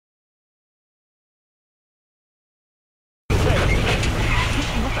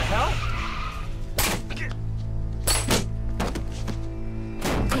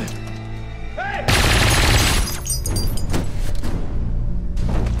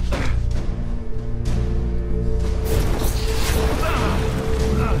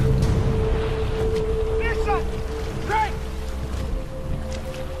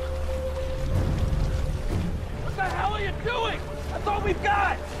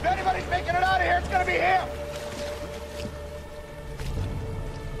If anybody's making it out of here, it's gonna be him!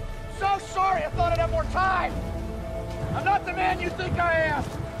 So sorry, I thought I'd have more time! I'm not the man you think I am!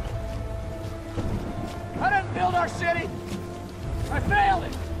 I didn't build our city! I failed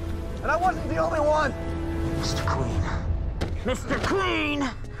it! And I wasn't the only one! Mr. Queen. Mr. Queen!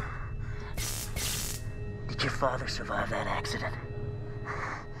 Did your father survive that accident?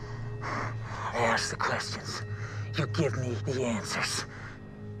 I ask the questions. You give me the answers.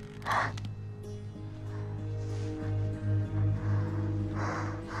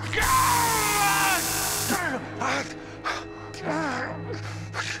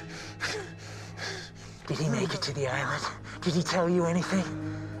 Did he make it to the island? Did he tell you anything?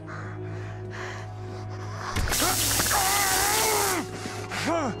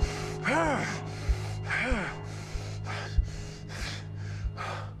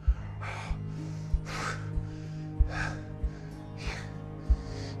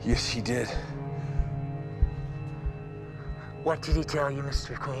 Yes, he did. What did he tell you,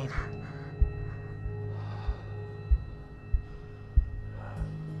 Mr. Queen?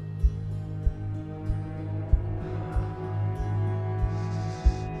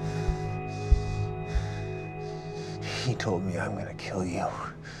 He told me I'm gonna kill you.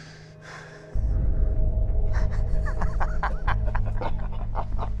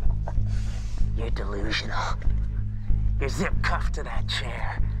 You're delusional. You're zip-cuffed to that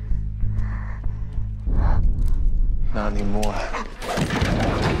chair. Not anymore.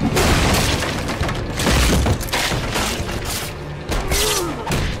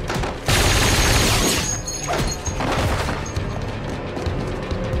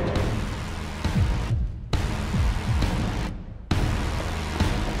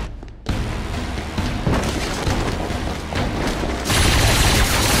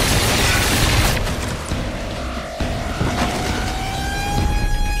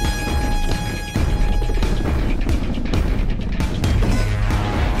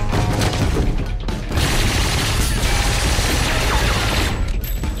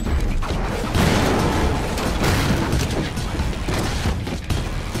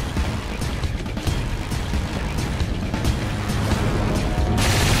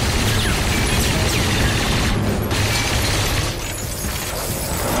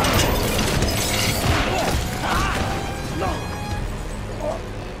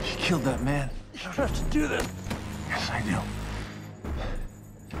 Killed that man. You don't have to do this. Yes, I do.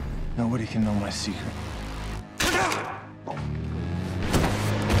 Nobody can know my secret.